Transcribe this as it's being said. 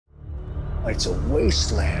It's a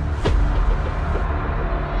wasteland.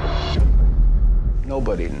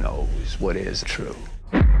 Nobody knows what is true.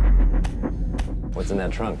 What's in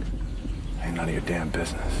that trunk? Ain't none of your damn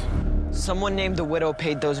business. Someone named the Widow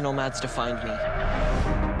paid those nomads to find me.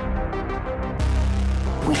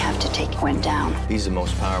 We have to take Gwen down. He's the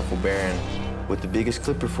most powerful Baron with the biggest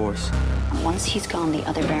Clipper force. Once he's gone, the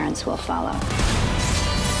other Barons will follow.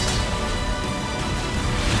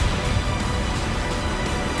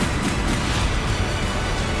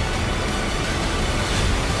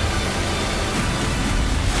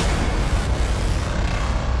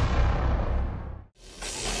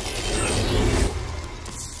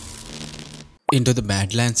 Into the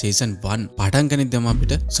Badlands Season 1 පටන් ගනිද්දම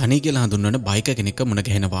අපිට සනී කියලා හඳුන්වන bike කෙනෙක්ව මුණ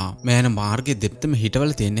ගැහෙනවා. මෙයන් මාර්ගයේ දෙප්පෙම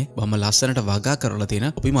හිටවල තියෙන්නේ බොහොම ලස්සනට වගා කරලා තියෙන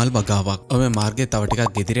ඔපි මල් වගාවක්. ඔය මාර්ගයේ තව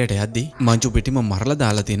ටිකක් ගෙදිරයට යද්දී මංජු පිටිම මරලා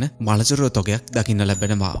දාලා තියෙන මලසිරුව තොගයක් දකින්න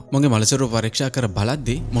ලැබෙනවා. මගේ මලසිරුව පරීක්ෂා කර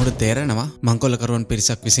බලද්දී මොකට තේරෙනවා මංකොල්ලකරුවන්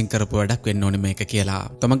පිරිසක් විසින් කරපු වැඩක් වෙන්න ඕනේ මේක කියලා.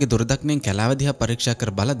 තමන්ගේ දුරදක්නෙන් කැලාව දිහා පරීක්ෂා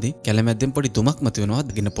කර බලද්දී කැලමැද්දෙන් පොඩි දුමක් මතුවෙනවා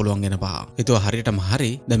දකින්න පුළුවන් වෙනවා. ඒතුව හරියටම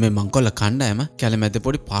හරි. දැන් මේ මංකොල්ල කණ්ඩායම කැලමැද්දේ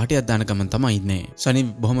පොඩි පාටියක් දාන ගමන් තමයි සනි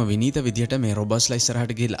බොහොම විනීත විදියට මේ රොබස්ලා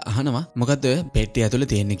ඉස්සරහට ගිහලා අහනවා මොකද්ද ඔය පෙට්ටිය ඇතුලේ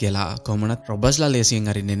තියෙන්නේ කියලා. කොහොමවත් රොබස්ලා ලේසියෙන්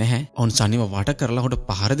අරින්නේ නැහැ. ඔවුන් සනිව වට කරලා හොට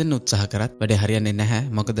පහර දෙන්න උත්සාහ කරත් වැඩේ හරියන්නේ නැහැ.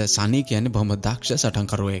 මොකද සනි කියන්නේ බොහොම දක්ෂ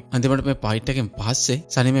සටන්කරුවෙක්. අන්තිමට මේ ෆයිට් එකෙන් පස්සේ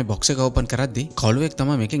සනි මේ බොක්ස් එක ඕපන් කරද්දී කොළුවෙක්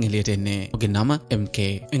තමයි මේකෙන් එළියට එන්නේ. ඔහුගේ නම MK.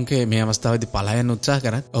 MK මේ අවස්ථාවේදී පලායන්න උත්සාහ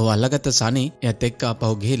කරත් ඔහු අල්ලගත්ත සනි එයත් එක්ක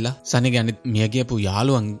ආපහු ගිහිල්ලා සනිගේ අනිත් මිය ගියපු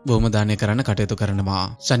යාළුවන් බොහොම දානය කරන්න කටයුතු කරනවා.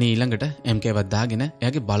 සනි ඊළඟට MK වත් දාගෙන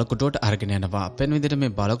එයාගේ බලකොටුවට අරගෙන යනවා. පෙන් විදිහට මේ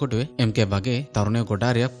බලකොටුවේ MK වගේ තරුණයෝ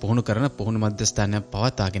ගොඩාරියක් පුහුණු කරන පුහුණු මධ්‍යස්ථානයක්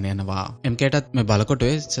පවත්වාගෙන යනවා. MKටත් මේ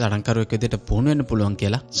බලකොටුවේ සටන්කරුවෙක් විදිහට පුහුණු වෙන්න පුළුවන්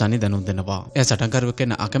කියලා සනි දැනුම් දෙනවා. එයා සටන්කරුවෙක්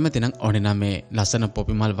වෙන්න අකමැති නම් ඕනේ නම් මේ ලස්සන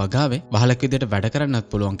පොපි මල් වගාවේ වහලක් විදිහට වැඩ කරන්නත්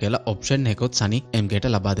පුළුවන් කියලා ඔප්ෂන් එකකුත් සනි MKට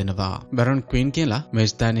ලබා දෙනවා. බැරන් ක්වීන් කියලා මේ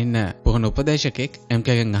ස්ථානයේ ඉන්න පුහුණු උපදේශකෙක්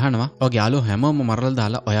MKගෙන් අහනවා ඔයාගේ යාළුවෝ හැමෝම මරලා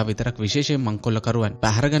දාලා ඔයා විතරක් විශේෂයෙන් මංකොල්ලකරුවන්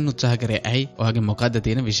පැහැර ගන්න උත්සාහ කරේ ඇයි? ඔයාගේ මොකද්ද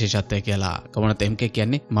තියෙන විශේෂත්වය කියලා. කොහොමද MK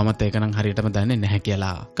කියන්නේ මමත් ඒක නම් හරියටම දන්නේ නැහැ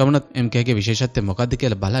කියලා. කවුනත් MKගේ විශේෂත්වය මොකද්ද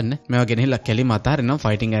කියලා බලන්න මේවා ගෙනහිල්ලා කෙලිම අතාරිනවා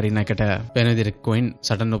ෆයිටිං ඇරීනා එකට. වෙන විදිහට කොයින්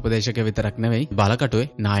සටන් උපදේශකයෙක් විතරක් නෙවෙයි බලකටුවේ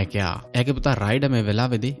නායකයා. එයාගේ පුතා රයිඩර් මේ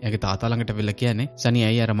වෙලාවේදී එයාගේ තාත්තා ළඟට වෙලා කියන්නේ සනි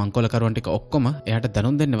අයියා අර මංකොල්ලකරුවන් ටික ඔක්කොම එයාට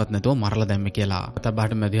දැනුම් දෙන්නවත් නැතුව මරලා දැම්මේ කියලා.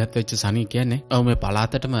 තබාට මැදිහත් වෙච්ච සනි කියන්නේ ඔව් මේ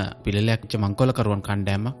පළාතටම පිළිලයක් වෙච්ච මංකොල්ලකරුවන්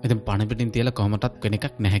කණ්ඩායම ඉතින් පණ පිටින් තියලා කොහොමටත්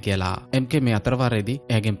කෙනෙක් නැහැ කියලා. MK මේ අතරවාරයේදී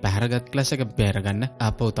එයාගෙන් පැහැරගත් ක්ලාස් එක බේරගන්න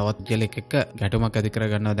ආපහු තවත් ජෙලෙක් එක්ක ගැටුමක් ඇති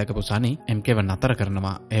කරගන්නවා දැකපු සනි MKව නතර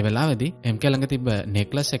කරනවා. ඒ වෙලාවේදී MK ළඟ තිබ්බ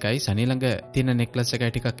නෙක්ලස් එකයි සනි ළඟ තියෙන නෙක්ලස් එකයි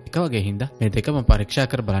ටිකක් එක වගේ හින්දා මේ දෙකම පරීක්ෂා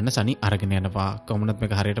කර බලන්න සනි අරගෙන යනවා. කොහොමවත්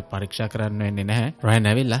මේක හරියට පරීක්ෂා කරන්න වෙන්නේ නැහැ. රයන්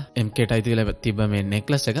ඇවිල්ලා MKට අයිතිලා තිබ්බ මේ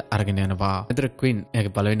නෙක්ලස් එක අරගෙන යනවා. ඒතර ක්වීන්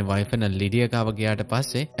එයාගේ පළවෙනි වයිෆ් වෙන ලිඩියා ගාව ගියාට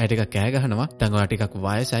පස්සේ එයා ටිකක් කෑ ගහනවා. දැන් ඔයා ටිකක්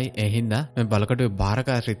වයසයි ඒ හින්දා මේ බලකටුවේ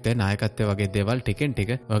බාරකාරීත්වයේ නායකත්වයේ වගේ දේවල් ටිකෙන්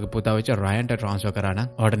ටික ඔයාගේ පුතා වෙච්ච රයන්ට ට්‍රාන්ස්ෆර් කරා නම්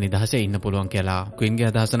ඔයාට නිදහසේ ඉන්න පුළුවන් කියලා. ක්වීන්ගේ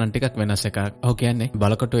අදහස නම් ටිකක් වෙනස් එකක්. ඔහු කියන්නේ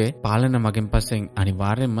බලකටුවේ පාලන මගෙන් පස්සෙන්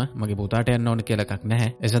අනිවාර්යයෙන්ම මගේ පුතාට යන්න ඕන කියලා එකක් නැහැ.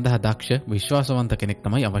 ඒ සඳහා දක්ෂ විශ්වාසවන්ත කෙනෙක්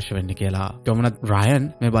තමයි අවශ්‍ය වෙන්නේ කියලා. කොහොමද රයන්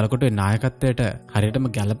මේ බලකොටුවේ නායකත්වයට හරියටම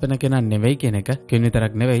ගැළපෙන කෙනා නෙවෙයි කියන එක ක්වීන්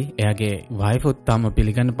විතරක් නෙවෙයි එයාගේ වයිෆුත් තාම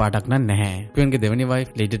පිළිගන්න පාඩක් නැහැ. ක්වීන්ගේ දෙවෙනි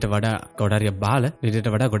වයිෆ් ලිඩිට වඩා ගොඩාරිය බාල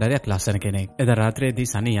ලිඩිට වඩා ගොඩාරියක් ලස්සන කෙනෙක්. එදා රාත්‍රියේදී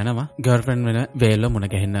සනි යනවා ගර්ල්ෆ්‍රෙන්ඩ් වෙන වේල්ව මුණ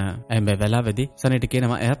ගැහෙන්න. මේ වෙලාවේදී සනිට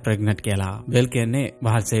කියනවා එයා ප්‍රෙග්නන්ට් කියලා. වේල් කියන්නේ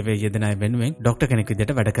වහල් සේවයේ යෙදෙන අය වෙනුවෙන් ડોක්ටර් කෙනෙක්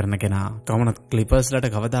විදිහට වැඩ කරන කෙනා. කොහොමද ක්ලිපර්ස්ලාට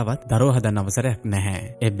කවදාවත් දරුවෝ හදන්න අවසරයක් නැහැ.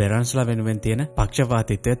 ඒ බෙරන්ස්ලා වෙනුවෙන් තියෙන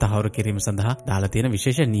පක්ෂපාතීත්වය තහවුරු කිරීම සඳහා දාලා තියෙන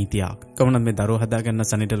විශේෂ නීතියක්. කොහොමද මේ දරුවෝ හදාගන්න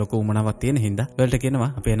සනිට ලොකු උමනාවක් තියෙන හින්දා වේල්ට කියනවා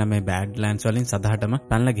අපි එන මේ බෑඩ්ලෑන්ඩ්ස් වලින් සදාටම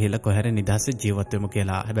පැනලා ගිහිල්ලා කොහරි නිදහසේ ජීවත් වෙමු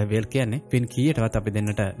කියලා. හැබැයි වේල් කියන්නේ ෆින් කීයටවත් අපි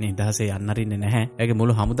දෙන්නට නිදහසේ යන්න අරින්නේ නැහැ. ඒගේ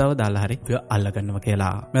මුළු හමුදාව දාලා හරි අපිව අල්ලගන්නවා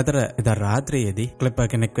කියලා. මෙතර එදා රාත්‍රියේදී ක්ලිපර්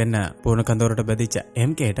කෙනෙක් වෙන්න පූර්ණ කඳවුරට බැදිච්ච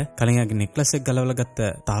MKට කලින් යාගේ නෙක්ලස් එක ගලවලා ගත්ත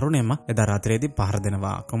තරුණයම එදා රාත්‍රියේදී පහර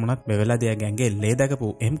දෙනවා. කොහොමවත් මේ වෙලාවේදී යාගේ ඇඟේ ලේ දකපු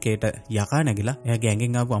MKට යකා නැගිලා එයාගේ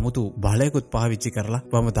ඇඟෙන් ආපු අමුතු බලයකුත් පාවිච්චි කරලා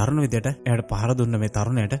වම තරුණ විදියට එයාට පහර දුන්න මේ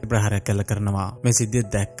තරුණයට ප්‍රහාරයක් කළ කරනවා. මේ සිද්ධිය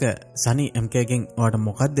දැක්ක සනි MKගෙන් ඔයාට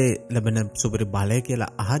මොකද්ද ලැබෙන සුපිරි බලය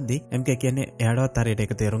කියලා අහද්දී MK කියන්නේ එයාටවත් හරියට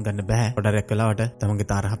ඒක තේරුම් ගන්න බෑ. පොඩක් වෙලාවට තමන්ගේ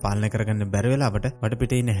තරහ පාලනය කරගන්න බැරි වෙලාවට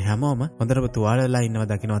වටපිටේ ඉන්න හැමෝම හොඳට තුවාල වෙලා ඉන්නවා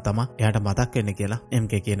දකින්නවා තමයි එයාට මතක් වෙන්නේ කියලා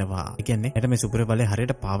MK කියනවා. ඒ කියන්නේ එයාට මේ සුපිරි බලය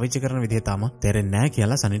හරියට පාවිච්චි කරන විදිය තමයි තේරෙන්නේ නැහැ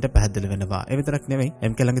කියලා සනිට පැහැදිලි වෙනවා. ඒ විතරක් නෙවෙයි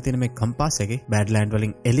MK ළඟ තියෙන මේ කම්පාස් එකේ බෑඩ්ලෑන්ඩ්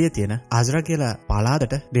වලින් එළිය තියෙන අරගෙන අස්රා කියලා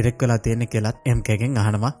පලාදට ඩිරෙක්ට් වෙලා තියෙන කියලා MK ගෙන්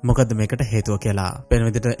අහනවා මොකද්ද මේකට හේතුව කියලා. වෙන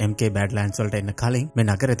විදිහට MK බෑඩ්ලෑන්ඩ්ස් වලට එන්න කලින් මේ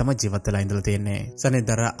නගරේ තමයි ජීවත් වෙලා ඉඳලා තියෙන්නේ.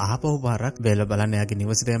 සනිදර ආපහු පාරක් වේල බලන්න යාගේ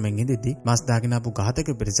නිවසට යමින් ඉඳිද්දි මස් දාගෙන ආපු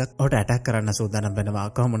ඝාතක පිරිසක් ඔහුට ඇටැක් කරන්න සූදානම් වෙනවා.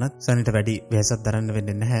 කොහොම වුණත් සනිට වැඩි වෙහසක් දරන්න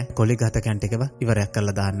වෙන්නේ නැහැ. කොලි ඝාතකයන් ටිකව ඉවරයක්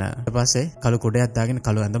කරලා දාන්න. ඊට පස්සේ කළු කුඩයක් දාගෙන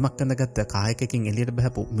කළු ඇඳමක් අඳගත්ත කායකකින් එළියට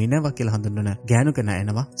බහපු මිනවා කියලා හඳුන්වන ගෑනු කෙනා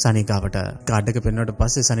එනවා සනිකාවට. කාඩ් එක පෙන්වුවට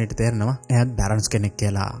පස්සේ සනිට තේරෙනවා එයාත් බැරන්ස් කෙනෙක්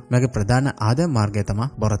කියලා. මගේ ප්‍රධාන ආදායම් මාර්ගය තමයි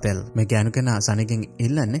බොරතෙල්. මේ ගෑනු කෙනා සනිගෙන්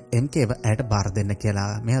ඉල්ලන්නේ MKව ඇයට බාර දෙන්න කියලා.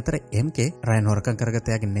 මේ අතර MK රයන් හොරකම්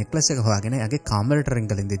කරගත්ත එයාගේ නෙක්ලස් එක හොයාගෙන එයාගේ කාමරේට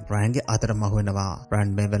රින්ගලින්දි රයන්ගේ අතට මහ වෙනවා.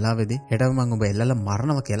 රයන් මේ වෙලාවේදී හෙටම මං ඔබ එල්ලලා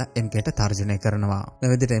මරනවා කියලා MKට තර්ජනය කරනවා.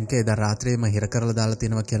 මේ විදිහට MK දා රාත්‍රියේම හිර කරලා දාලා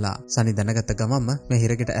තිනවා කියලා සනි දැනගත්ත ගමන්ම මේ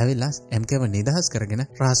හිරකට ඇවිල්ලා MKව නිදහස් කරගෙන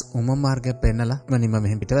රාස් උම මාර්ගය පෙන්නලා මනින්ම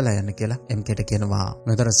මෙහෙන් පිට වෙලා යන්න කියලා MKට කියනවා.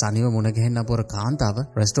 මෙතන සනිව මුණ ගැහෙන්න අපොර කාන්තාව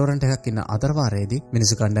රෙස්ටෝරන්ට් එකක් ඉන්න අතරවාරයේදී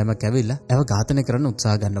මිනිසු කණ්ඩායමක් ඇවිල්ලා එව ඝාතනය කරන්න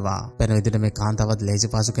උත්සාහ ගන්නවා. වෙන විදිහට මේ කාන්තාවත් ලේසි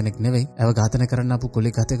පාසු කෙනෙක් නෙවෙයි. එව ඝාතනය කරන්න ආපු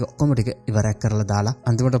කුලී ඝාතක ඔක්කොම ටික ඉවරයක් කරලා දාලා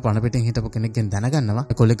අන්තිමට පණ පිටින් හිටපු කෙනෙක්ගෙන් දැනගන්නවා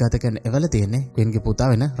කුලී ඝාතකයන් එවල තියෙන්නේ ක්වීන්ගේ පුතා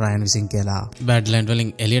වෙන රයන් විසින් කියලා. බෑඩ්ලෑන්ඩ්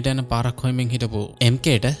වලින් එලියට යන පාරක් හොයමින් හිටපු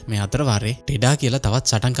MKට මේ අතරවාරේ ටිඩා කියලා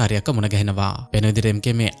තවත් සටන්කාරියක් මුණ ගැහෙනවා. වෙන විදිහට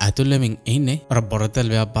MK මේ ඇතුල් වෙමින් ඉන්නේ අර බොරතල්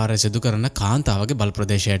ව්‍යාපාරය සිදු කරන කාන්තාවගේ බල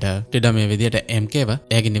ප්‍රදේශයට. ටිඩා මේ විදිහට MKව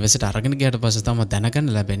එයාගේ නිවසට අරගෙන ගියාට පස්සේ තමයි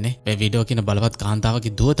දැනගන්න ලැබෙන්නේ මේ වීඩියෝ කියන බලවත්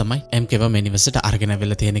කාන්තාවගේ දුව තමයි MKව මේ නිවසට අරගෙන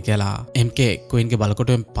වෙලා තියෙන්නේ කියලා. MK ක්වීන්ගේ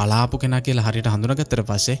බලකොටුවෙන් පලාපු කෙනා කියලා හරියට හඳුනාගත්තට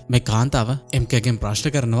පස්සේ මේ කාන්තාව MKගෙන්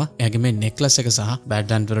ප්‍රශ්න කරනවා එයාගේ මේ නෙක්ලස් එක සහ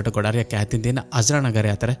බෑඩ්ලෑන්ඩ් වලට ගොඩාරියක් ඈතින් තියෙන අස්රා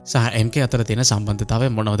නගරය අතර සහ MK අතර තියෙන සම්බන්ධතාවය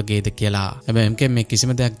මොනවද ගේද කියලා. හැබැයි MK මේ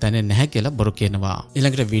කිසිම දෙයක් දන්නේ නැහැ කියලා බොරු කියනවා.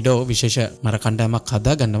 ඊළඟට වීඩියෝ විශේෂ මර කණ්ඩායමක්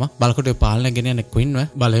හදා ගන්නවා බලකොටුවේ පාලනය ගෙන යන ක්වීන්ව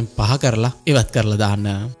බලෙන් පහ කරලා ඉවත් කරලා දාන්න.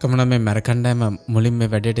 කොහොමද මේ මර කණ්ඩායම මුලින්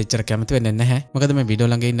මේ වැඩේට එච්චර කැමති වෙන්නේ නැහැ. මොකද මේ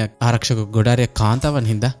වීඩියෝ ළඟ ඉන්න ආරක්ෂක ගොඩාරියක් කාන්තාවන්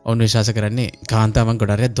හින්දා ඔවුන් විශ්වාස කරන්නේ කාන්තාවන්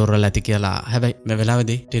ගොඩාරියක් දොරවල් ඇති කියලා. හැබැයි මේ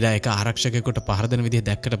වෙලාවේදී ටිඩා එක ආරක්ෂකයෙකුට පහර දෙන විදිහ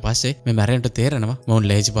දැක්කට පස්සේ මේ මැරෙන්ට තේරෙනවා මොවුන්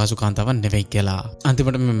ලේසි පාසු කාන්තාවන් නෙවෙයි කියලා.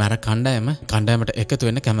 අන්තිමට මේ මැර කණ්ඩායමට එකතු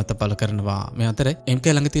වෙන්න කැමැත්ත පළ කරනවා. මේ අතරේ MK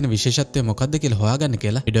ළඟ තියෙන විශේෂත්වය මොකද්ද කියලා හොයාගන්න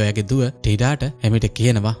කියලා වීඩියෝගේ දුව ටිඩාට එමිට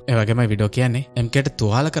කියනවා. ඒ වගේම වීඩියෝ කියන්නේ MKට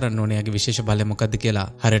තුවාල කරන්න ඕනේ එයාගේ විශේෂ බලය මොකද්ද කියලා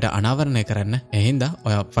හරියට අනාවරණය කරන්න. ඒ හින්දා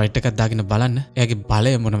ඔය ෆයිට් එකක් දාගෙන බලන්න එයාගේ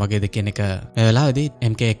බලය මොන වගේද කියන එක. මේ වෙලාවේදී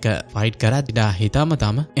MK එක ෆයිට් කරා ටිඩා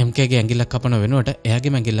හිතාමතාම MKගේ ඇඟිල්ලක් කපන වෙනුවට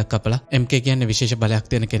එයාගේ ඇඟිල්ලක් කපලා MK කියන්නේ විශේෂ බලයක්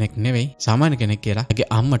තියෙන කෙනෙක් නෙවෙයි සාමාන්‍ය කෙනෙක් කියලා එයාගේ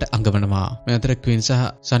අම්මට අඟවනවා. මේ අතර ක්වීන් සහ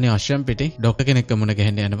සනි ආශ්‍රම් පිටේ ડોක්ටර් කෙනෙක් මුණ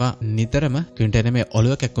ගැහෙන්න යනවා. නිතරම ක්වීන්ට එන මේ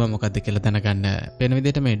ඔළුව කැක්කුම මොකද්ද කියලා දැනගන්න. වෙන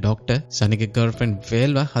විදිහට මේ ડોක්ටර් සනිගේ ගර්ල්ෆ්‍රෙන්ඩ්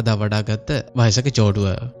වේල්ව හදා වඩාගත්ත වයසක ජෝඩුව.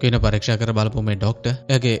 ක්වීන් පරීක්ෂා කර බලපු මේ ડોක්ටර්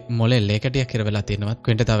එයාගේ මොලේ ලේකටියක් හිරවෙලා තියෙනවා.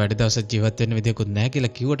 ක්වීන්ට තව වැඩි දවසක් ජීවත් වෙන්න විදියකුත් නැහැ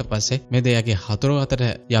කියලා කිව්වට පස්සේ මේ දෙයාගේ හතුරු අතර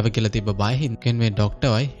යව කියලා තිබ්බ බයහින් ක්වීන් මේ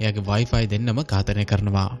ડોක්ටර්වයි එයාගේ වයිෆයි දෙන්නම ඝාතනය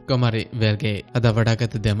කරනවා. කොමාරි වේල්ගේ හදා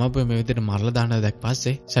වඩාගත්ත දෙමාපියෝ මේ විදිහට මරලා දාන දැක්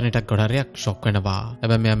පස්සේ සනිටක් ගොඩාරියක් ෂොක් වෙනවා.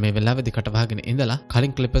 හැබැයි මෙයා මේ වෙලාවේදී කටවහගෙන ඉඳලා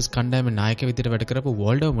කලින් ක්ලිපර්ස් කණ්ඩායමේ නායක විදිහට වැඩ කරපු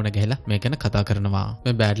වෝල්ඩෝ මුණ ගැහලා මේ ගැන කතා කරනවා.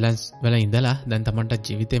 මේ බෑඩ්ලෑන්ඩ්ස් වල ඉඳලා දැන් තමන්ට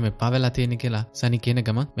ජීවිතේම එපා වෙලා තියෙන කියලා සනි කියන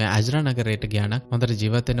ගමන් මේ අස්රා නගරයට ගියා නම් හොඳට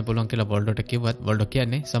ජීවත් වෙන්න පුළුවන් කියලා වෝල්ඩෝට කිව්වත් වෝල්ඩෝ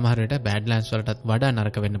කියන්නේ සමහර විට බෑඩ්ලෑන්ඩ්ස් වලටත් වඩා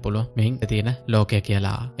නරක වෙන්න පුළුවන් මෙහින් තියෙන ලෝකය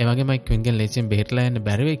කියලා. ඒ වගේමයි ක්වීන්ගෙන් ලේසියෙන් බෙහෙట్లా යන්න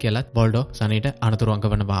බැරි වෙයි කියලාත් වෝල්ඩෝ සනිට අනතුරු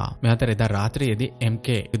අඟවනවා. මේ අතර එදා රාත්‍රියේදී MK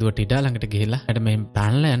විදුව ටිඩා ළඟට ගිහිල්ලා එඩ මෙහෙන්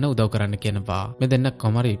පැනලා යන්න උදව් කරන්න කියනවා. මේ දෙන්න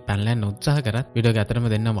කොමරි පැනලා යන්න උත්සාහ කරත් වීඩියෝ අතරම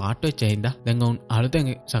දෙන්න වාට් වෙච්ච හින්දා දැන් උන් අලුතෙන්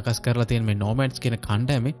සකස් කරලා තියෙන මේ නොමැඩ්ස් කියන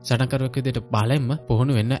කණ්ඩායමේ සටන්කරුවෙක් විදිහට බලෙන්ම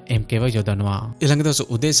පුහුණු වෙන්න MKව යොදනවා. ඊළඟ දවසේ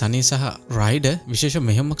උදේ සනි සහ රයිඩර් විශේෂ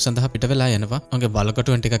මෙහෙයුමක් සඳහා පිට වෙලා යනවා. ඔහුගේ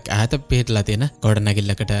බලකටුවෙන් ටිකක් ඈත පිටලා තියෙන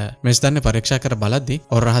ගොඩනැගිල්ලකට. මේ ස්ථානේ පරීක්ෂා කර බලද්දී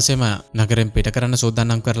ඔර රහසෙම නගරෙන් පිට කරන්න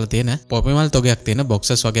සූදානම් කරලා තියෙන පොපිමල් තොගයක් තියෙන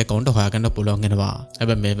බොක්සස් වගේ කවුන්ට හොයාගන්න පුළුවන් වෙනවා.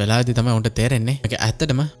 හැබැයි මේ වෙලාවේදී තමයි උන්ට තේරෙන්නේ මේක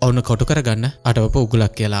ඇත්තටම ඔවුන් කොටු කරගන්න අටවපු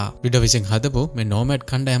උගුලක් කියලා. වීඩියෝ විසින් හදපු මේ නොමැඩ්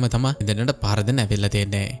කණ්ඩායම තමයි දෙන්නට පාර දෙන්න ඇවිල්ලා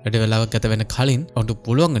තියෙන්නේ. වැඩි වෙලාවක් ගත වෙන කලින් ඔවුන්ට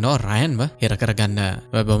පුළුවන් වෙනවා රයන්ව හිර කරගන්න.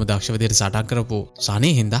 බොහොම දක්ෂ විදිහට සටන් කරපු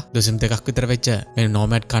සනි හින්දා 202ක් විතර වෙච්ච මේ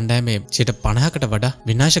නොමැඩ් කණ්ඩායමේ 50%කට වඩා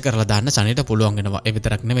විනාශ කරලා දාන්න සනිට පුළුවන් වෙනවා. ඒ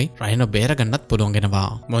විතරක් නෙවෙයි රයන්ව බේරගන්නත් පුළුවන් වෙනවා.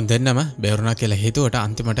 මොන් දෙන්නම බේරුණා කියලා හිතුවට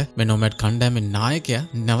අන්තිමට මේ නොමැඩ් කණ්ඩායමේ නායකයා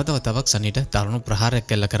නැවතවතාවක් සනිට දරුණු ප්‍රහාරයක්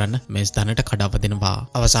කළ කරන්න මේ ස්ථානයට කඩාවදිනවා.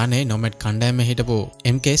 අවසානයේ නොමැඩ් කණ්ඩායමේ හිටපු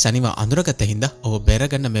MK සනිව අඳුරගත්ත හින්දා ඔහු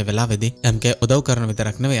බේරගන්න මේ වෙලාවේදී MK උදව් කරන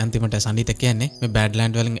විතරක් නෙවෙයි අන්තිමට සනිට කියන්නේ මේ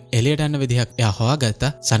බෑඩ්ලෑන්ඩ් වලින් එළියට යන විදිහක් එයා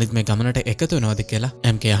හොයාගත්තා. සනිත් මේ ගමනට එකතු වෙනවද කියලා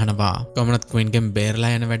MK අහනවා. කොමනත් ක්වීන්ගෙන්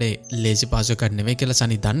බේරලා යන වැඩේ ලේසි පාසුවකට නෙවෙයි කියලා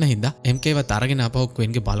සනි දන්න හින්දා MKවත් අරගෙන ආපහු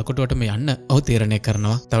ක්වීන්ගේ බලකොටුවටම යන්න ඔහු තීරණය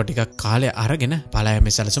කරනවා. තව ටිකක් කාලය අරගෙන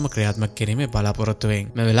පලායමේ සැලසුම ක්‍රියාත්මක කිරීමේ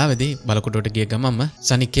බලාපොරොත්තුවෙන්. මේ වෙලාවේදී බලකොටුවට ගිය ගමන්ම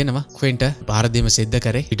සනි කියනවා ක්වීන්ට පහර දීම සිද්ධ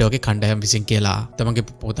කරේ හිටෝගේ කණ්ඩායම විසින් කියලා. තමන්ගේ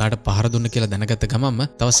පුතාට පහර දුන්න කියලා දැනගත්ත දැනගත්ත ගමන්ම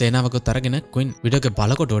තව සේනාවකුත් අරගෙන ක්වීන් විඩෝගේ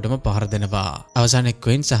බලකොටුවටම පහර දෙනවා. අවසානයේ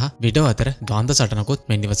ක්වීන් සහ විඩෝ අතර ද්වන්ද සටනකුත්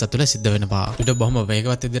මේ නිවස තුළ සිද්ධ වෙනවා. විඩෝ බොහොම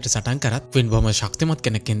වේගවත් විදිහට සටන් කරත් ක්වීන් බොහොම ශක්තිමත්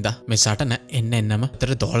කෙනෙක්ින්ද මේ සටන එන්නම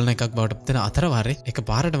අතර දෝලන එකක් බවට පත් වෙන අතර වාරේ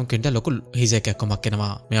එකපාරටම ක්වීන්ට ලොකු හිසේකක්කමක්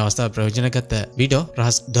එනවා. මේ අවස්ථාව ප්‍රයෝජන ගත්ත විඩෝ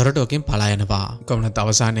රහස් දොරටුවකින් පලා යනවා. කොහොමද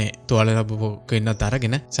අවසානයේ තුවාල ලැබපු ක්වීන්වත්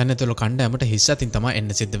අරගෙන සැන්නතුළු කණ්ඩායමට හිස් අතින් තමයි එන්න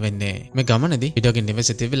සිද්ධ වෙන්නේ. මේ ගමනේදී විඩෝගේ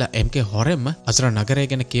නිවසේ තිබිලා MK හොරෙන්ම අසර නගරය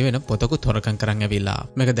ගැන කියවෙන පොතකුත් හොරකම් කරන් ඇවිල්ලා.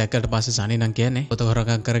 මේක දැක්කට පස්සේ සනි නම් කියන්නේ පොත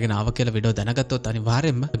හොරකම් කරගෙන ආව කියලා විඩෝ දැනගත්තොත්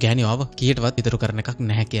අනිවාර්යෙන්ම ගෑණි ආව කීයටවත් ඉතුරු කරන එකක්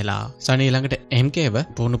නැහැ කියලා. සනි ළඟට MKව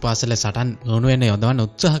පුහුණු පාසලේ සටන් පුහුණු වෙන්න යොදවන්න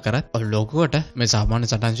උත්සාහ කරත් ලෝකුවට මේ සාමාන්‍ය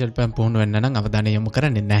සටන් ශිල්පයෙන් පුහුණු වෙන්න නම් අවධානය යොමු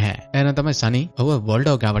කරන්නේ නැහැ. එහෙනම් තමයි සනි ඔහු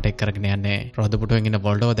වෝල්ඩෝ ගාවට එක් කරගෙන යන්නේ. රොද පුටුවෙන් ඉන්න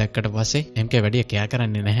වෝල්ඩෝ දැක්කට පස්සේ MK වැඩි කෑ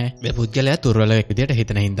කරන්නේ නැහැ. මේ පුද්ගලයා තුර්වලෙක් විදියට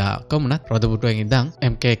හිතන හින්දා. කොමුණත් රොද පුටුවෙන් ඉඳන්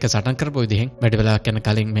MK එක සටන් කරපු විදිහෙන් වැඩි වෙලාවක් යන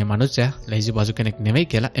කලින් මේ මිනිස්සයා ලේසි බසු කෙනෙක් නෙවෙයි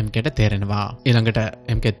කියලා MKට තේරෙනවා. ඊළඟට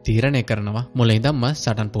MK තීරණය කරනවා මුලින් ඉඳන්ම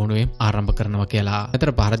සටන් පුහුණුවීම් ආරම්භ කරනවා කියලා.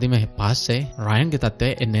 අතර පාරදීම පස්සේ රයන්ගේ තත්ත්වය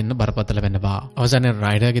එන්න බරපතල වෙනවා. අවසානයේ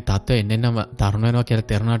රයිඩර්ගේ තත්ත්වය එන්නම තරුණ වෙනවා කියලා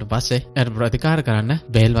තේරුණාට පස්සේ එයාට ප්‍රතිකාර කරන්න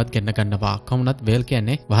වේල්වත් ගෙන්න ගන්නවා. කොමුණත් වේල්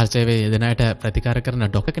කියන්නේ වහල් සේවයේ යෙදෙන අයට ප්‍රතිකාර කරන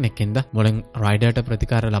ඩොක්ටර් කෙනෙක්ින්ද මුලින් රයිඩර්ට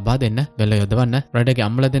ප්‍රතිකාර ලබා දෙන්න වෙල යොදවන්න රයිඩර්ගේ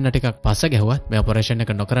අම්මලා දෙන්න ටිකක් පස්ස ගැහුවත් මේ ඔපරේෂන්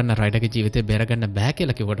එක නොකරන්න රයිඩර්ගේ ජීවිතේ බේරගන්න බෑ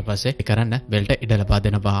කියලා කිව්වට පස්සේ ඒ කරන්න වෙල්ට ඉඩ ලබා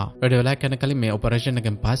දෙනවා. වැඩි වෙලාවක් යන කලින් මේ ඔපරේෂන්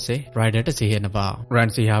එකෙන් පස්සේ රයිඩර්ට සිහිනවා.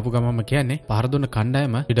 රයිඩර් සිහියාපු ගමම කියන්නේ පාර දුන්න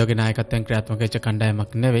කණ්ඩායම විඩෝගේ නායකත්වයෙන් ක්‍රියාත්මක වෙච්ච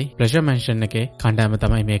කණ්ඩායමක් නෙවෙයි ප්ලෙෂර් මැන්ෂන් එකේ කණ්ඩායම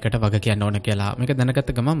තමයි මේකට වග කියන්න ඕන කියලා. මේක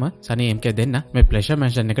දැනගත්ත ගමම සනි MK දෙන්න මේ ප්ලෙෂර්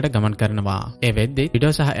මැන්ෂන් එකට ගමන් කරනවා. ඒ වෙද්දී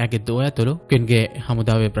විඩෝ සහ එයාගේ දුව ඇතුළු ක්වින්ගේ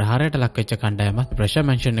හමුදාවේ ප්‍රහාරයට ලක් වෙච්ච කණ්ඩායමත් ප්ලෙෂර්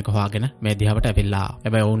මැන්ෂන් එක හොයාගෙන මේ දිහාවට ඇවිල්ලා.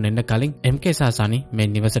 හැබැයි වුන් එන්න කලින් MK සහ සනි මේ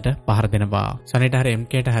නිවසට පහර දෙනවා. සනිට හරි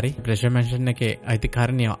MKට හරි ප්ලෙෂර් මැන්ෂන් එකේ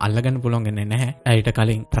අයිතිකාරණියව අල්ලගන්න පුළුවන් වෙන්නේ නැහැ. ඇයිට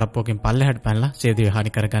කලින් තරප්පුවකින් පල්ලෙහාට පැනලා සියදිවි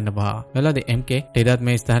හානි කරගන්නවා. වෙලාවදී MK ටිකක්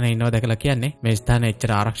මේ ස්ථානයේ ඉන්නවා දැකලා කියන්නේ මේ ස්ථානය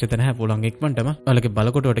එච්චර ආරක්ෂිත නැහැ පුළුවන් ඉක්මනටම ඔයාලගේ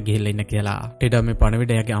බලකොටුවට ගිහිල්ලා ඉන්න කියලා. ටිඩා මේ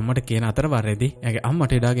පණවිඩ එයාගේ අම්මට කියන අතරවාරයේදී එයාගේ අම්මා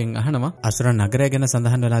ටිඩාගෙන් අහනවා අසුර නගරය ගැන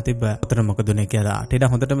සඳහන් වෙලා තිබ්බ උතර මොකදුනේ කියලා.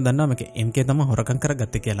 ටිඩා හොඳටම දන්නවා මේක MK තමයි හොරකම්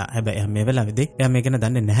කරගත්තේ කියලා. හැබැයි එයා මේ වෙලාවේදී එයා මේක ගැන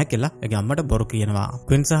දන්නේ නැහැ කියලා එයාගේ අම්මට බොරු කියනවා.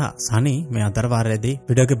 ක්වින් සහ සනි මේ අතරවාරයේදී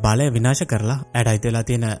විඩෝගේ බලය විනාශ කරලා එයාට අයිතිලා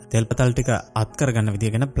තියෙන තෙල්පතල් ටික අත් කරගන්න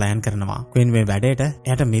විදිය ගැන ප්ලෑන් කරනවා. ක්වින් මේ වැඩේට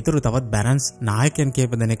එයාට මිතුරු තවත් බැලන්ස් නායකයන්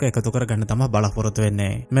කීප දෙනෙක් එකතු කරගන්න තමයි බලාපොරොත්තු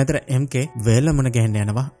වෙන්නේ. මේතර MK වේලමුණ ගහන්න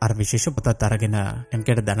යනවා අර විශේෂ පොතත් අරගෙන.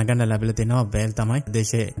 MKට දැනගන්න ලැබිලා තියෙනවා වේල් තමයි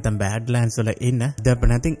දේශේ නැත්නම් බෑඩ්ලෑන්ඩ්ස් වල ඉන්න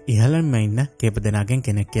දෙපණතින් ඉහළම ඉන්න කීප දෙනාගෙන්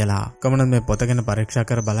කෙනෙක් කියලා. කොමනත් මේ පොත ගැන පරීක්ෂා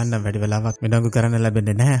කර බලන්න වැඩි වෙලාවක් මිඩංගු කරන්න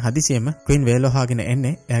ලැබෙන්නේ නැහැ. හදිසියෙම ක්වින් වේල් වහගෙන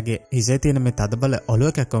එන්නේ එයාගේ හිසේ තියෙන මේ තදබල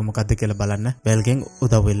ඔලුව කැක්කව මොකද්ද කියලා බලන්න වේල්ගෙන්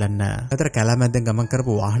උදව් ඉල්ලන්න. අතර කැලෑමැද්දෙන් ගමන්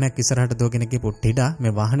කරපු වාහනයක් ඉස්සරහට දුවගෙන ගිහපු ටිඩා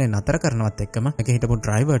මේ වාහනේ නතර කරනවත් එක්කම මේක හිටපු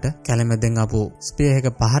ඩ්‍රයිවර්ට කැලෑමැද්දෙන් ආපු ස්පියර් එක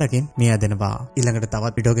පහරකින් මිය දෙනවා. ඊළඟට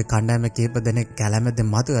තවත් විඩෝගේ කණ්ඩායම කීප දෙනෙක් කැලෑමැද්දෙන්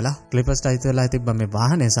මතුවලා ක්ලිපර්ස්ට අයිති වෙලා තිබ්බ මේ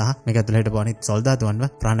වාහනේ සහ මේක ඇතුළේ හිටපු අනිත් සොල්දාදුවන්ව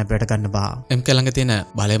ප්‍රාණපයට ගන්නවා. MK ළඟ තියෙන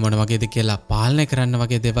බලය මොන වගේද කියලා පාලනය කරන්න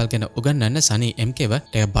වගේ දේවල් ගැන උගන්වන්න සනි MKව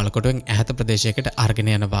ටික බලකොටුවෙන් ඈත ප්‍රදේශයකට අරගෙන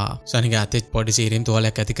යනවා. සනිගේ අතේ පොඩි සීරීම්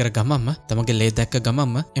තුවාලයක් ඇති කර ගමම්ම තමගේ ලේ දැක්ක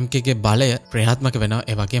ගමම්ම MKගේ බලය ක්‍රියාත්මක වෙනවා.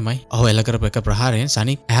 ඒ වගේමයි ඔහු එල්ල කරපු එක ප්‍රහාරයෙන්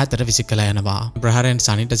සනි ඈතට විසිකලා යනවා. ප්‍රහාරයෙන්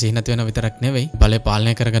සනිට සිහි නැති වෙන විතරක් නෙවෙයි බලය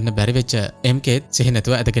පාලනය කරගන්න බැරි වෙච්ච MKත් සිහි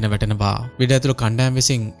නැතුව ඇදගෙන වැටෙනවා. විඩ ඇතුළු කණ්ඩායම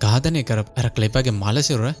විසින් ඝාතනය කරපු අර ක්ලිපර්ගේ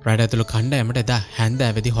මලසිරුර රයිඩර් ඇතුළු කණ්ඩායමට එදා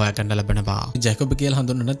හැන්දෑවෙදී හොයාගන්න ලැබෙනවා. ජැකොබ් කියලා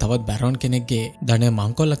හඳුන්වන තවත් බැරෝන් කෙනෙක්ගේ ධනය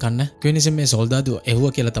මංකොල්ල කන්න ක්විනිසින් මේ සොල්දාදුව එව්ව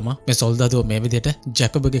කියලා තමයි මේ සොල්දාදුව මේ විදිහට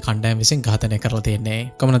ජැකොබ්ගේ කණ්ඩායම විසින් ඝාතනය කරලා තියෙන්නේ.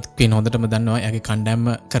 කොමනත් ක්වින් හොඳටම දන්නවා එයාගේ කණ්ඩායම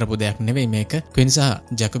කරපු දෙයක් නෙවෙයි මේක. ක්වින් සහ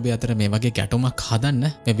ජැකොබ් අතර මේ වගේ ගැටුමක් හදන්න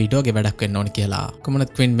මේ වීඩියෝගේ වැඩක් වෙන්න ඕනි කියලා.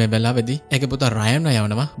 කොමනත් ක්වින් මේ වෙලාවේදී එයාගේ පුතා රයන්ව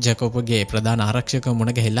යවනවා ජැකොබ්ගේ ප්‍රධාන ආරක්ෂකව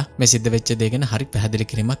මුණ ගැහිලා මේ සිද්ධ වෙච්ච දේ ගැන හරි පැහැදිලි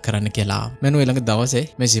කිරීමක් කරන්න කියලා. මෙන්න ඊළඟ දවසේ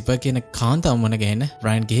මේ සිපර් කියන කාන්තාව මුණ ගැහෙන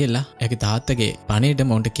රයන් ගිහිල්ලා එයාගේ තාත්තගේ පණිවිඩ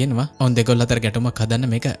මොන්ට කියනවා ඔවුන් දෙගොල්ල අතර ගැටුමක්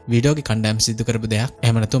හදන්න මේක වීඩියෝගේ කණ්ඩායම සිදු කරපු දෙයක්.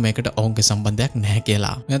 එහෙම නැත්නම් මේකට ඔවුන්ගේ සම්බන්ධයක් නැහැ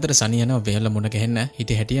කියලා. මේ අතර සනි යනවා වේල මුණ ගැහෙන්න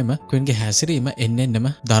හිටි හැටියම ක්වින්ගේ හැසිරීම එන්නෙන්නම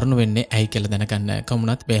දරුණු වෙන්නේ ඇයි කියලා දැනගන්න.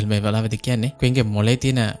 කොමුණත් වේල් මේ වෙලාවේදී කියන්නේ ක්වින්ගේ මොලේ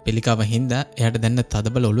තියෙන පිළිකාව හින්දා එයාට දැන්න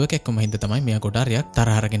තදබල ඔලුවක එක්කම හින්දා තමයි මෙයා ගොඩාරියක්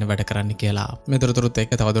තරහ අරගෙන වැඩ කරන්න කියලා. මේ තොරතුරුත්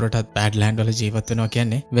එක්ක තවදුරටත් බෑඩ්ලෑන්ඩ් වල ජීවත් වෙනවා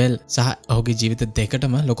කියන්නේ වේල් සහ ඔහුගේ ජීවිත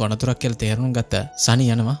දෙකටම ලොකු අනතුරක් කියලා තේරුම් ගත්ත සනි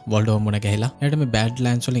යනවා වෝල්ඩෝ මුණ ගැහිලා එයාට මේ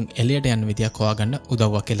බෑඩ්ලෑන්ඩ්ස් වලින් එළියට යන්න විදියක් හොයාගන්න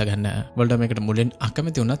උදව්වක් කියලා ගන්න. වෝල්ඩෝ මේකට මුලින්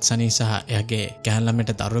අකමැති වුණත් සනි සහ එයාගේ ගෑන්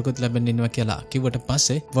ළමයට දරුවෙකුත් ලැබෙන්න ඉන්නවා කියලා කිව්වට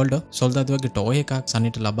පස්සේ වෝල්ඩෝ සොල්දාදුවගේ ටෝයි එකක්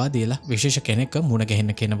සනිට ලබා දීලා විශේෂ කෙනෙක්ව මුණ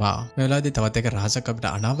ගැහෙන්න කියනවා. මේ වෙලාවේදී තවත් එක රහසක් අපිට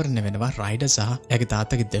අනාවරණය වෙනවා රයිඩර් සහ එයාගේ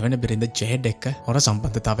තාත්තගේ දෙවෙනි බිරිඳ ජේඩ් එක්ක හොර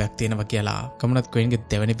සම්බන්ධතාවයක් තියෙනවා කියලා. කොමුණත් ක්වීන්ගේ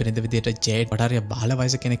දෙවෙනි බිරිඳ විදියට ජේඩ් වඩාරිය බාල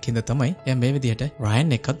වයස කෙනෙක් හින්දා තමයි එයා මේ විදියට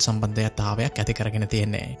රයන් එක්කත් සම්බන්ධතාවයක් ඇති කරගෙන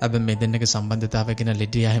තියෙන්නේ. හැබැයි මේ දෙන්නගේ සම්බන්ධතාවය ගැන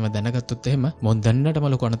ලිඩියා හැම දැනගත්තොත් එහෙම මොන් දැන්නටම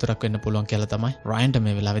ලොකු අනතුරක් වෙන්න පුළුවන් කියලා තමයි රයන්ට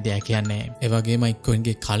මේ වෙලාවේදී කියන්නේ. ඒ වගේම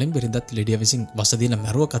ඉක්කොන්ගේ කලින් බිරිඳත් ලිඩියා විසින් වසදීන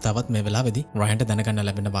මැරුව කතාවත් මේ වෙලාවේදී රයන්ට දැනගන්න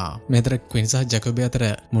ලැබෙනවා. මේතර ක්වීන් සහ ජැකොබි අතර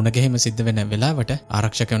මුණ ගැහිම සිද්ධ වෙන වෙලාවට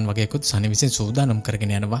ආරක්ෂකයන් වගේකුත් සනි විසින් සූදානම්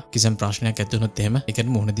කරගෙන යනවා. කිසිම ප්‍රශ්නයක් ඇති වුණොත් එහෙම ඒකට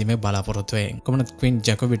මුහුණ දීමේ බලාපොරොත්තු වෙයි. කොහොමද ක්වීන්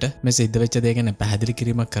ජැකොබිට මේ සිද්ධ වෙච්ච දේ ගැන පැහැදිලි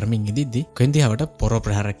කිරීමක් කරමින් ඉදිද්දි ක්වීන් දිහාවට පොර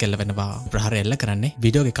ප්‍රහාරයක් එල්ල වෙනවා. ප්‍රහාරය එල්ල කරන්නේ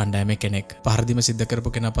වීඩියෝගේ කණ්ඩායමේ කෙනෙක්. පහරදීම සිද්ධ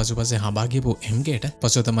කරපු කෙනා පසුපසේ හඹා ගියපු MKට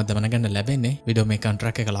පසුව තමයි දැනගන්න ලැබෙන්නේ වීඩියෝ මේ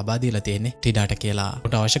කොන්ට්‍රැක්ට් එක ලබා දීලා තියෙන්නේ ටිඩාට කියලා.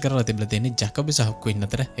 උට අවශ්‍ය කරලා තිබිලා තියෙන්නේ ජැකොබි සහ ක්වීන්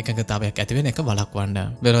අතර එකඟතාවයක් ඇති වෙන එක වළක්වන්න.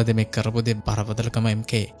 වෙලාවදී මේ කරපු දේ බරපතලකම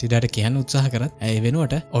MK ටිඩාට කියන්න උත්සාහ කරත් ඒ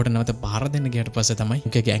වෙනුවට ඔහුට නැවත බාර දෙන්න ගියට පස්සේ තමයි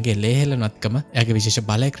MKගේ ඇඟේ ලේ හෙලනත්කම එයාගේ විශේෂ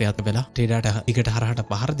බලය ක්‍රියාත්මක වෙලා ටිඩාට ඊකට හරහට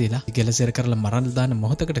පහර දීලා ඉගලසෙර කරලා මරන්න දාන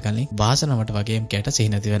මොහොතකට කලින් වාසනාවට වගේ MKට සිහි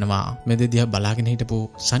නැති වෙනවා. මේ දේ දිහා බලාගෙන හිටපු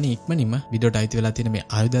සනි ඉක්මනින්ම වීඩියෝට අයිති වෙලා තියෙන මේ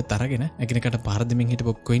ආයුධයත් අරගෙන එකිනෙකට පහර දෙමින්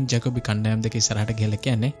හිටපු ක්වීන් ජැකොබි කණ්ඩායම් දෙක ඉස්සරහට ගිහලා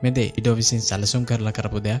කියන්නේ මේ දේ වීඩියෝ විසින් සැලසුම් කරලා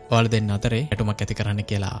කරපු දෙයක්. ඔයාලා දෙන්න අතරේ ගැටුමක් ඇති කරන්න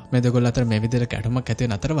කියලා. මේ දෙගොල්ල අතර මේ විදිහට ගැටුමක් ඇති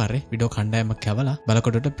වෙන අතර වාරේ වීඩියෝ කණ්ඩායමක් කැවලා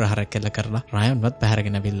බලකොටට ප්‍රහාරයක් කළ කරලා රයන්වත්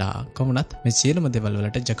පැහැරගෙන අවිල්ලා. කොමුණත් මේ සියලුම දේවල්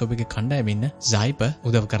වලට ජැකොබිගේ කණ්ඩායමේ ඉන්න සයිප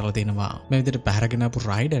උදව් කරලා තිනවා. මේ විදිහට පැහැරගෙන ආපු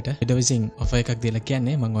රයිඩර්ට වීඩියෝ විසින් ඔෆර් එකක් දීලා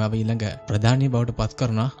කියන්නේ මම ඔයාව ඊළඟ ප්‍රධානී බවට පත්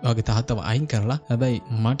කරනවා. ඔයාගේ තාත්තව අයින් කරලා. හැබැයි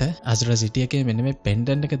මට අස්රා සිටි එකේ මෙන්න මේ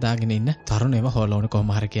පෙන්ඩන්ට් එක දාගෙන ඉන්න තරුණයව හොලවන්න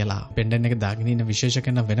කොහොම හරි කියලා. පෙන්ඩන්ට් එක දාගෙන ඉන්න විශේෂ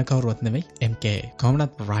කෙනා වෙන කවුරුවත් නෙවෙයි MK.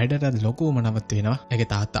 කොහොමවත් රයිඩර්ට ලොකුම නවත් වෙනවා. ඒගේ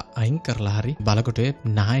තාත්තා අයින් කරලා හරි බලකොටුවේ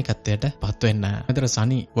නායකත්වයට පත් වෙන්න. මෙතන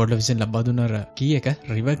සනි බෝඩ් විසින් ලබා දුන්න කී එක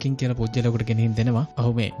රිවර් කිං කියලා පුජ්‍යලකට ගෙනින් දෙනවා.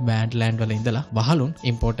 ඔහු මේ බෑඩ්ලෑන්ඩ් වල ඉඳලා වහලුන්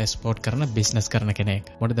ඉම්පෝට් එක්ස්පෝට් කරන බිස්නස් කරන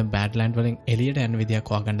කෙනෙක්. මොකද දැන් බෑඩ්ලෑන්ඩ් වලින් එළියට යන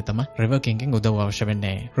විදියක් හොයාගන්න තමයි රිවර් කිංගෙන් උදව් අවශ්‍ය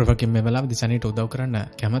වෙන්නේ. රිවර් කිං මේ වෙලාවේදී සනිට උදව් කරන්න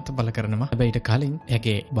කැමැත්ත බල කරනවා. හැබැයි ඊට කලින්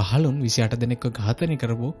එයාගේ වහලුන් 28 දෙනෙක්ව ඝාතනය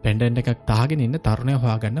කරපු පෙන්ඩන්ට් එකක් තාගෙන ඉන්න තරුණයව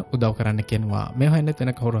හොයාගන්න උදව් කරන්න කියනවා. මේ හොයන්නේ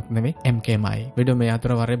වෙන කවුරුත් නෙවෙයි MKමයි. වීඩියෝ මේ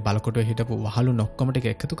අතර වරේ බලකොටුවේ හිටපු වහලුන් ඔක්කොම ටික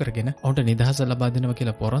එකතු කරගෙන ඔවුන්ට නිදහස ලබා දෙනවා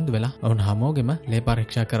කියලා පොරොන්දු වෙලා ඔවුන් හැමෝගෙම ලේ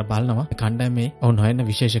පරීක්ෂා කර බලනවා. කණ්ඩායමේ ඔවුන් හොයන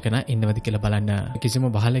විශේෂ කෙනා ඉන්නවද කියලා බලන්න. කිසිම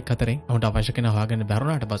බහලෙක් අතරින් ඔවුන්ට අවශ්‍ය කෙනා හොයාගන්න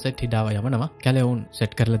බැරුණාට පස්සේ ටිඩාව යවනවා. කැලේ ඔවුන්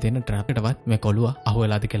සෙට් කරලා තියෙන ට්‍රැප් එකටවත් මේ කොළුව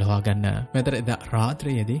අහුවෙලාද කියලා හොයාගන්න. මෙතන එදා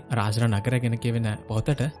රාත්‍රියේදී රාජ්‍ර නගරය ගැන කියවෙන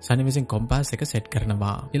පොතට සනි විසින් කොම්පාස් එක සෙට්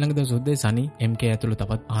කරනවා. ඊළඟ දවස් උදේ සනි MK ඇතුළු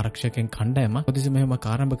තවත් ආරක්ෂකයන් කණ්ඩායම පොදිසි මෙහෙයුමක්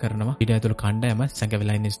ආරම්භ කරනවා. ඊට ඇතුළු කණ්ඩායම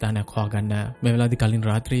සංගවිලා ඉන්න ස්ථානයක් හොයාගන්න. මේ වෙලාවේදී කලින්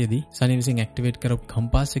රාත්‍රියේදී සනි විසින් ඇක්ටිවේට් කරපු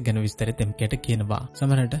කොම්පාස් එක ගැන විස්තරෙත් MKට කියනවා.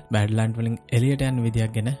 සමහරට බෑඩ්ලෑන්ඩ් වලින් එළියට යන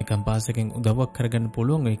විදියක් ගැන කොම්පාස් එකෙන් උදව්වක් කරගන්න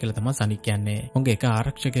පුළුවන් වෙයි කියලා තමයි සනි කියන්නේ. උන්ගේ එක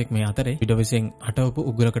ආරක්ෂකයෙක් මේ අතරේ වීඩියෝ විසින් අටවපු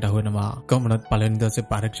උගුරකට අහු වෙනවා. කොහොමවත් පළවෙනි දවසේ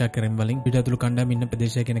පරීක්ෂා කිරීම වලින් වීඩියෝ ඇතුළු කණ්ඩායම ඉන්න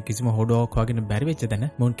ප්‍රදේශය ගැන කිසිම හොඩාවක් හොයාගෙන බැරි වෙච්ච දැන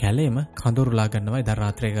මොන් කැලේම කඳුරුලා ගන්නවා එදා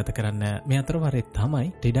රාත්‍රියේ ගත කරන්න. මේ අතර වාරේ තමයි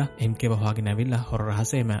ටිඩා MKව හොයාගෙන ඇවිල්ලා හොර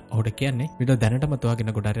රහසෙම ඔහුට කියන්නේ වීඩියෝ දැනටම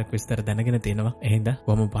තෝගෙන ගොඩාරියක් විස්තර දැනගෙන තියෙනවා. එහෙනම්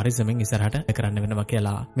වම පරිස්සමෙන් ඉස්සරහට කරන්න වෙනවා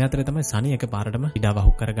කියලා. මේ අතරේ තමයි සනි එක පාරටම ටිඩා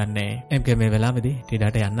වහුක් කරගන්නේ. MK මේ වෙලාවේදී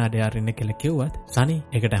ටිඩාට යන්න අඩේ ඉන්න කියලා කිව්වත් සනි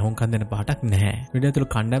ඒකට අහුම්කම් දෙන්න පාටක් නැහැ. වීඩියෝ ඇතුළු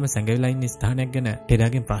කණ්ඩායම සංගවිලා ඉන්න ස්ථානයක් ගැන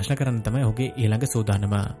ටිඩාගෙන් ප්‍රශ්න කරන්න තමයි ඔහුගේ ඊළඟ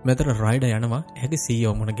සූදානම. මෙතන රයිඩර් යනවා එයාගේ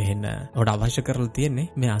CEO මුණ ගැහෙන්න. ඔහුට අවශ්‍ය කරලා තියෙන්නේ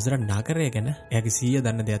මේ අසර නගරය ගැන එයාගේ CEO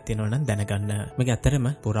දන්න දෙයක් තියෙනවා නම් දැනගන්න. මේක ඇත්තටම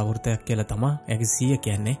පුරාවෘත්තයක් කියලා තමයි එයාගේ CEO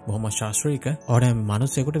කියන්නේ. බොහොම ශාස්ත්‍රීය ඕනෑම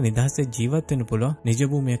මිනිසෙකුට නිදහසේ ජීවත් වෙන්න පුළුවන් නිජ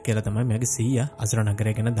භූමියක් කියලා තමයි මෙයාගේ CEO අසර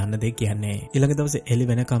නගරය ගැන දන්න දෙයක් කියන්නේ. ඊළඟ දවසේ එළි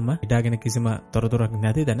වෙනකම්ම ටිඩාගෙන කිසිම තොරතුරක්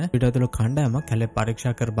නැති දැන ටිඩාතුළු කණ්ඩායම කැලේ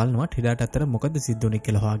පරීක්ෂා කර බලනවා. ටිඩාට අතර මොකද සිද්ධ වුනේ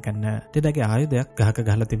කියලා හොයාගන්න. ටිඩාගේ ආයුධයක් ගහක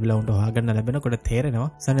ගහලා තිබිලා උන්ට හොයාගන්න ලැබෙනකොට තේරෙනවා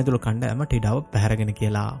සනිතුළු කණ්ඩායම ටිඩාව පැහැරගෙන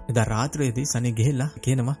කියලා. එදා රාත්‍රියේදී සනි ගිහිල්ලා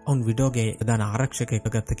කියනවා ඔවුන් වීඩියෝගේ ප්‍රධාන ආරක්ෂකයෙක්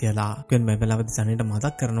ගත්ත කියලා. ගෙන් මේ වෙලාවේදී සනිට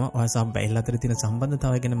මතක් කරනවා ඔය සම් බැල් අතර තියෙන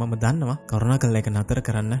සම්බන්ධතාවය ගැන මම දන්නවා. කරුණාකරලා ඒක නතර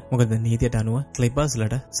කරන්න. මොකද නීතියට අනුව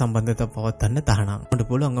ක්ලිපර්ස්ලට සම්බන්ධතාව පවත්වන්න තහනම්. උන්ට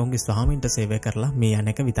පුළුවන් ඔවුන්ගේ ස්වාමීන්ට සේවය කරලා මේ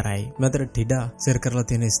යන්නේක විතරයි. මෙතන ටිඩා සෙර් කරලා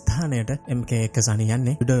තියෙන ස්ථානයට MK එක සනි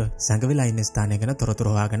යන්නේ වීඩියෝ සංගවිලා ඉන්න ස්ථානය ගැන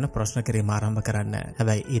තොරතුරු හොයාගන්න ප්‍රශ්න කිරීම ආරම්භ කරන්න.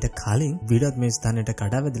 හැබැයි ඊට කලින් වීඩියෝත් මේ ස්ථානයට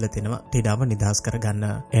කඩාවැදිලා තිනවා ටිඩාව නිදහස් කරගන්න.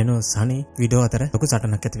 එනෝ සනි වීඩියෝ අතර ලොකු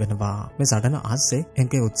සටනක් ඇති වෙනවා. මේ සටන ආස්සේ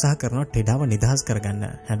MK උත්සාහ කරනවා ටිඩාව නිදහස් කරගන්න.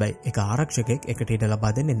 හැබැයි ඒක ආරක්ෂකයෙක් එක ටිඩා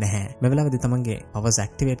ලබා දෙන්නේ නැහැ. මේ වෙලාවේදී තමන්ගේ පවර්ස්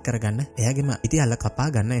ඇක්ටිවේට් කරගන්න එයාගේම ඉතිහාල කපා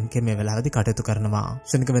ගන්න MK මේ වෙලාවේදී කටයුතු කරනවා.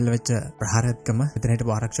 ශනික වෙල්ල වෙච්ච ප්‍රහාරයක්ම මෙතනට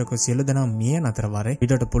ආරක්ෂකව සියලු දෙනා මිය නතර වරේ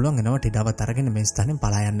ඊට පුළුවන් වෙනවා ටිඩාවත් අරගෙන මේ ස්ථානෙන්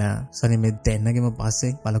පලා යන්න. සනි මේ දෙන්නගෙම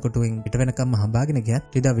පස්සේ බලකොටුවෙන් පිට වෙනකම්ම හඹාගෙන ගියත්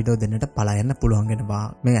ටිඩා වීඩියෝ දෙන්නට පලා යන්න පුළුවන් වෙනවා.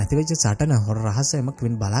 මේ ඇතිවෙච්ච සටන හොර රහසයම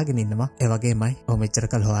ක්වින් බලාගෙන ඉන්නවා. ඒ වගේමයි ඔහු මෙච්චර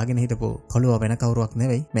කල් හොයාගෙන හිටපු කොළුව වෙන කවුරුවක්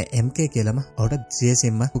නෙවෙයි මේ MK කියලාම ඔහුට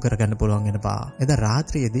GSM කරගන්න පුළුවන් වෙනවා. එදා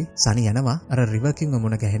රාත්‍රියේදී සනි යනවා අර රිවර් කිං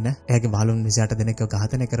මුණ ගැහෙන්න. එයාගේ බාලුන් 28 දෙනෙක්ව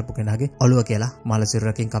ඝාතනය කරපු කෙනාගේ ඔළුව කියලා මල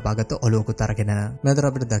සිරුරකින් කපාගත්ත ඔළුවකුත් අරගෙන. මෙතන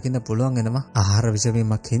අපිට දකින්න පුළුවන් වෙනවා ආහාර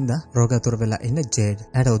විෂවීමක් හින්දා රෝගාතුර වෙලා වෙලා ඉන්න ජේඩ්.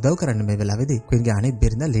 එයාට උදව් කරන්න මේ වෙලාවේදී ක්වීන්ගේ අනිත්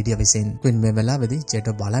බිරිඳ ලිඩියා විසින්. ක්වීන් මේ වෙලාවේදී ජේඩ්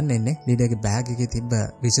බලන්න එන්නේ ලිඩියාගේ බෑග් එකේ තිබ්බ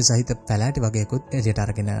විස සහිත පැලෑටි වගේකුත් එළියට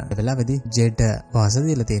අරගෙන. මේ වෙලාවේදී ජේඩ් වාස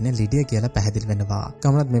දීලා තියෙන ලිඩියා කියලා පැහැදිලි වෙනවා.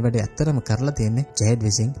 කමනත් මේ වැඩේ ඇත්තටම කරලා තියෙන්නේ ජේඩ්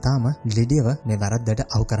විසින් තාම ලිඩියව මේ වැරද්දට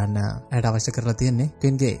අවු කරන්න. එයාට අවශ්‍ය කරලා තියෙන්නේ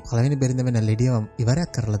ක්වීන්ගේ පළවෙනි බිරිඳ වෙන ලිඩියව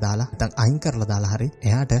ඉවරයක් කරලා දාලා නැත්නම් අයින් කරලා දාලා හරි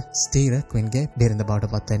එයාට ස්ථීර ක්වීන්ගේ බිරිඳ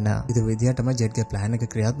බවට පත් වෙන්න. ඉතින් විදියටම ජේඩ්ගේ ප්ලෑන් එක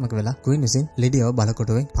ක්‍රියාත්මක වෙලා ක්වීන් විසින් ලිඩියව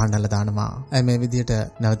බලකොටුවෙන් පාන්නලා දානවා. මේ විදියට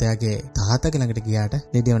නැවතයාගේ තාත්තගේ ළඟට ගියාට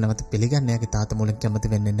ලිඩියව නැවත පිළිගන්නේ යාගේ තාත්තා මුලින්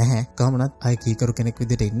කැමති වෙන්නේ නැහැ. කොහොමනත් අය කීකරු කෙනෙක්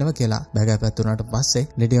විදියට ඉන්නවා කියලා බෑගෑපත් වුණාට පස්සේ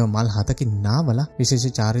ලිඩියව මල් 7කින් නාවලා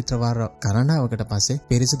විශේෂ චාරිත්‍ර වාර ගණනාවකට පස්සේ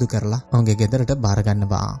පිරිසිදු කරලා ඔවුන්ගේ ගෙදරට බාර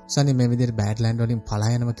ගන්නවා. සනි මේ විදියට බෑඩ්ලෑන්ඩ් වලින්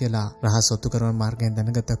පලා යනවා කියලා රහස් ඔත්තු කරන මාර්ගයෙන්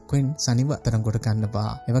දැනගත ක්වීන් සනිව තරංගොට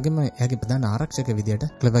ගන්නවා. ඒ වගේම එයාගේ ප්‍රධාන ආරක්ෂක විදියට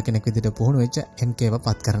ක්ලෙවර් කෙනෙක් විදියට පුහුණු වෙච්ච MKව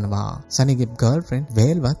පත් කරනවා. සනිගේ ගර්ල්ෆ්‍රෙන්ඩ්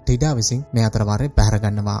වේල්වත් ටිඩා විසින් මේ අතර වාරේ පැහැර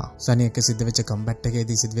ගන්නවා. සනි එක්ක සිද්ධ වෙච්ච කම්බැට්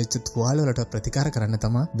එකේදී සිද්ධ වෙච්ච තුවාල වලට ප්‍රතිකාර කරන්න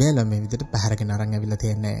තමයි වේල්ව මේ විදියට පැහැරගෙන අරන් ඇවිල්ලා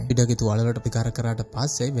තියෙන්නේ. ටිඩාගේ තුවාල වලට ප්‍රතිකාර කරාට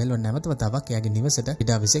පස්සේ වේල්ව නැවත වතාවක් එයාගේ නිවසට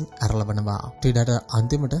ටිඩා විසින් අරලවනවා. ටිඩාට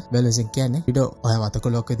අන්තිමට වේල්ව විසින් කියන්නේ ටිඩෝ ඔය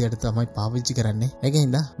වතකොලොක් විදියට තමයි පාවිච්චි කරන්නේ.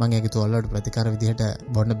 ඒකින්ද මම එයාගේ තුවාල වලට ප්‍රතිකාර විදියට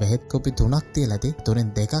බොන්න බෙහෙත් කුපි 3ක් තියලා ඇති. 3න්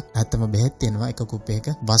 2ක් ඇත්තම බෙහෙත් තියෙනවා. එක කුප්පයක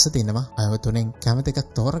වස තියෙනවා. අය 3න් කැමති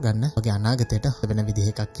එකක් තෝරගන්න. ඔගේ අනාගතයට වෙන විදිහ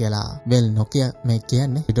එකක් කියලා. වෙල් නොකිය මේ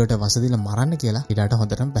කියන්නේ ඊට වස දීලා මරන්න කියලා ඊට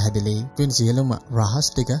හොඳටම පැහැදිලි. ක්වීන් සියලුම රහස්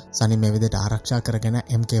ටික සනි මේ විදිහට ආරක්ෂා කරගෙන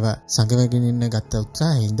MKව සංගවගෙන ඉන්න ගත්ත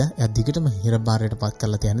උත්සාහයෙන්ද එයා දිගටම හිරබාරයට පත්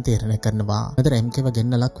කරලා තියන තීරණය කරනවා. මෙතන MKව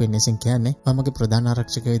ගෙන්නලා ක්වීන් විසින් කියන්නේ මමගේ ප්‍රධාන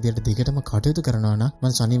ආරක්ෂක විදිහට දිගටම කටයුතු කරනවා නම්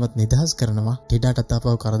මම සනිවත් නිදහස් කරනවා. ටිඩාට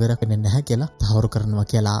තාපව කරදරයක් වෙන්නේ නැහැ කියලා තහවුරු කරනවා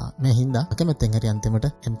කියලා. මේ හින්දා අකමැත්තෙන් හරි අන්තිමට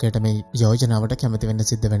MKට මේ යෝජනාවට කැමති වෙන්න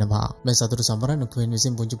සිද්ධ වෙනවා. මේ සතුට සමරන්න ක්වීන්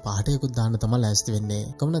විසින් පුංචි පාටයකුත් දාන්න තමයි ලෑස්ති වෙන්නේ.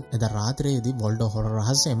 කොහොමද එදා රාත්‍රියේදී බොල්ඩෝ හොර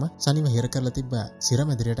රහස්‍යම සනිව හිර කරලා තිබ්බ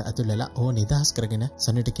සිරමැදිරියට ඇතුල් වෙලා ඕ නිදහස් කරගෙන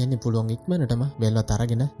සනිට කියන්නේ පුළුවන් ඉක්මනටම වෙල්වත්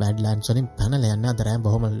අරගෙන බෑඩ්ලෑන්ඩ්ස් වලින් පැනලා යන්න. අද රෑ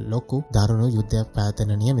බොහොම ලොකු දරුණු යුද්ධයක්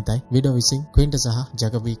පැවැත්වෙන නියමිතයි. විඩෝ විසින් ක්වීන්ට සහ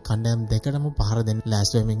ජගබී කණ්ඩායම් දෙකටම පහර දෙන්න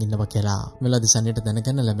ලෑස්ති වෙමින් ඉන්නවා කියලා. මෙලදී සනිට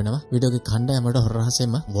දැනගන්න ලැබෙනවා විඩෝගේ කණ්ඩායමට හොර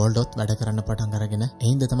රහස්‍යම වෝල්ඩෝත් වැඩ කරන්න පටන් අරගෙන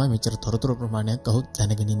එයින්ද තමයි මෙච්චර තොරතුරු ප්‍රමාණයක් ඔහු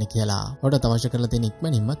දැනගෙන ඉන්නේ කියලා. ඔහුට අවශ්‍ය කරලා තියෙන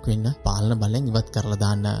ඉක්මනින්ම ක්වීන් පාලන බලෙන් ඉවත් කරලා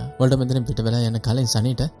දාන්න. වෝල්ඩෝ මෙතන පිට වෙලා යන කලින්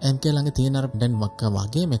සනිට MK ළඟ තියෙන අර බෙන්ඩන් මක්ක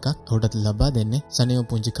වගේම එකක් ඔහුට ලබා දෙන්නේ. සනිව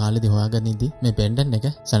පුංචි කාලේදී හොයාගනිද්දි මේ බෙන්ඩන් එක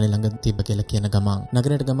සනි ළඟ තිබ්බ කියලා කියන ගමන්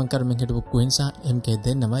නගරයට ගමන් කරමින් හිටපු ක්වීන් සහ MK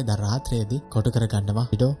දෙන්නම දා රාත්‍රියේදී කොට කර ගන්නවා.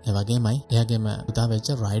 ඊටෝ ඒ වගේමයි එයාගේම පුතා වෙච්ච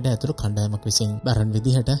රයිඩර් ඇතුළු කණ්ඩායමක් විසින් බරන්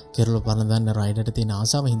විදිහට කෙරළු පලඳන්න රයිඩර්ට තියෙන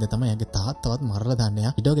ආසාව හින්දා තමයි එයාගේ තාත්තවත් මරලා දාන්නේ.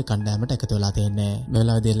 ඊටෝගේ කණ්ඩායමට එකතු වෙලා තියෙන්නේ. මේ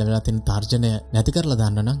වෙලාවේදී එල්ල තියෙන තර්ජනය නැති කරලා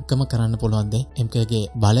දාන්න නම් කම කරන්න පුළුවන් දේ MKගේ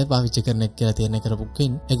බලය පාවිච්චි කරන එක කියලා තියෙන කරපු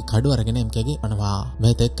ක්වීන් ඒක කඩු අරගෙන MKගේ අනවා.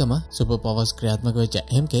 මේත් එක්කම සුපර් පවර්ස් ක්‍රියාත්මක වෙච්ච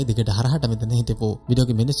MK දිගට හරහට මෙතන හිටපු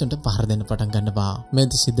විඩෝගේ මිනිස්සුන්ට පහර දෙන්න පටන් ගන්නවා.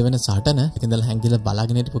 මේත් සිද්ධ වෙන සටන එකඳලා හැංගිලා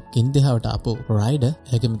බලාගෙන හිටපු කින්දේහවට ආපු රයිඩර්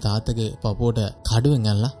ඒකෙම තාත්තගේ පපුවට කඩුවෙන්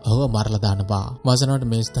අල්ලලා ඔහුව මරලා දානවා. වාසනාවට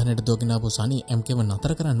මේ ස්ථානයට දෝගෙන ආපු සනි MKව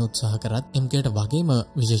නතර කරන්න උත්සාහ කරත් MKට වගේම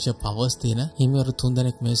විශේෂ පවර්ස් තියෙන හිමිවරු 3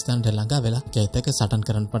 දෙනෙක් මේ ස්ථානට ළඟා වෙලා ඒත් එක්ක සටන්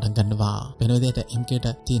කරන්න පටන් ගන්නවා. වෙන විදිහට MKට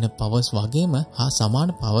තියෙන පවර්ස් වගේම හා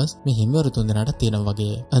සමාන පවර්ස් මේ හිමිවරු 3 දෙනාට තියෙනවා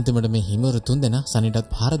වගේ. අන්තිමට මේ හිමිවරු 3 දෙනා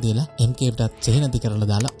සනිටත් පහර දීලා MKටත් සෙහෙනති කරලා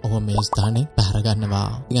දාලා ඔහු මේ ස්ථානේ පැහැර ගන්නවා.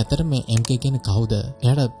 ඉතින් ඇත්තට මේ MK කියන්නේ කවුද?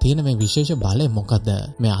 එයාට තියෙන මේ විශේෂ බලය මොකද්ද?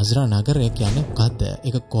 මේ අස්රා නගරය කියන්නේ මොකද්ද?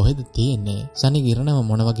 ඒක කොහෙද තියෙන්නේ? සනි ගිරණම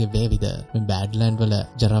මොන වගේ වේවිද? මේ බෑඩ්ලෑන්ඩ් වල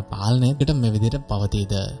ජරා පාලනයකට මේ විදිහට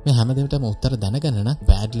පවතීද? මේ හැම දෙයකටම උත්තර දැනගන්න නම්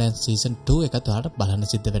බෑඩ්ලෑන්ඩ් සීසන් 2 එකත් ඔයාලට බලන්න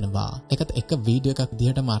සිද්ධ වෙනවා. ඒකත් එක වීඩියෝ එකක්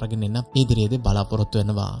දිහටම අරගෙන එන්න ඉදිරියේදී බලාපොරොත්තු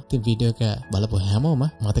වෙනවා. ඉතින් වීඩියෝ එක බලපු හැමෝම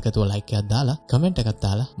මතකතුව ලයික් එකක් දාලා කමෙන්ට් එකක්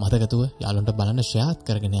දාලා මතකතුව යාළුවන්ට බලන්න ෂෙයාර්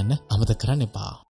කරගෙන යන්න අමතක කරන්න එපා.